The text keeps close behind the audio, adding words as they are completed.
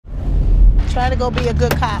Try to go be a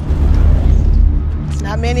good cop. There's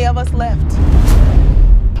not many of us left.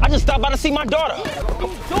 I just stopped by to see my daughter.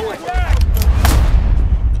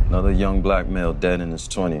 Another young black male dead in his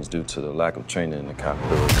 20s due to the lack of training in the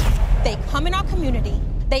capability. They come in our community,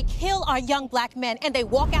 they kill our young black men, and they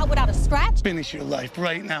walk out without a scratch? Finish your life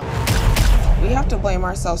right now. We have to blame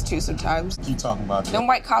ourselves too sometimes. Keep talking about that. Them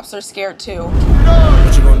white cops are scared too.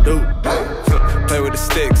 What you gonna do? Play with the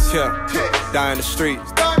sticks, yeah. Die in the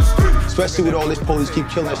streets. Especially with all this police keep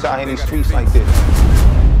killing us out here in these streets like this.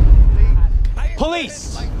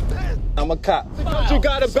 Police! I'm a cop. You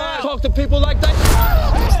got a bad talk to people like that?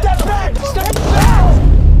 Step back! Step back!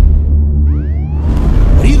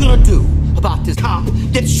 What are you gonna do about this cop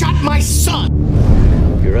that shot my son?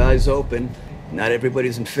 Keep your eyes open. Not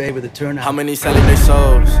everybody's in favor of the turnout. How many selling their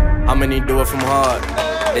souls? How many do it from hard?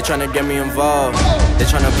 They tryna get me involved. They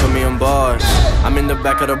tryna put me on bars. I'm in the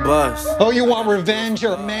back of the bus. Oh, you want revenge,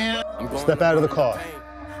 you're a man? Step out of the car.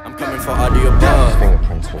 I'm coming for all the above.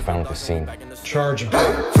 Fingerprints were found at the scene. Charge him. Play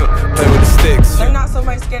with the sticks. They're not so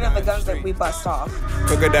much scared of the guns that we bust off.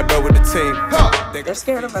 Cook that belt with the team. They're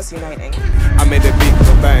scared of us uniting. I made that beat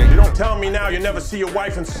go bang. You don't tell me now you'll never see your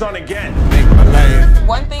wife and son again. Make my lane.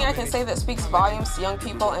 One thing I can say that speaks volumes to young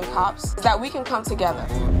people and cops is that we can come together.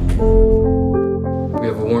 We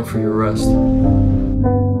have a warrant for your arrest.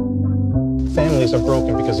 Families are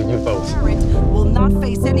broken because of you both. Will not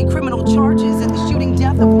face any criminal charges in the shooting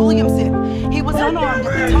death of Williamson. He was unarmed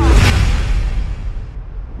at the time.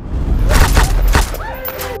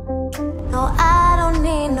 No, I don't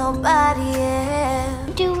need nobody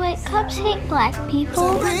else. Do white cops hate black people?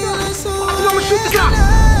 I'm gonna shoot this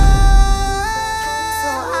guy!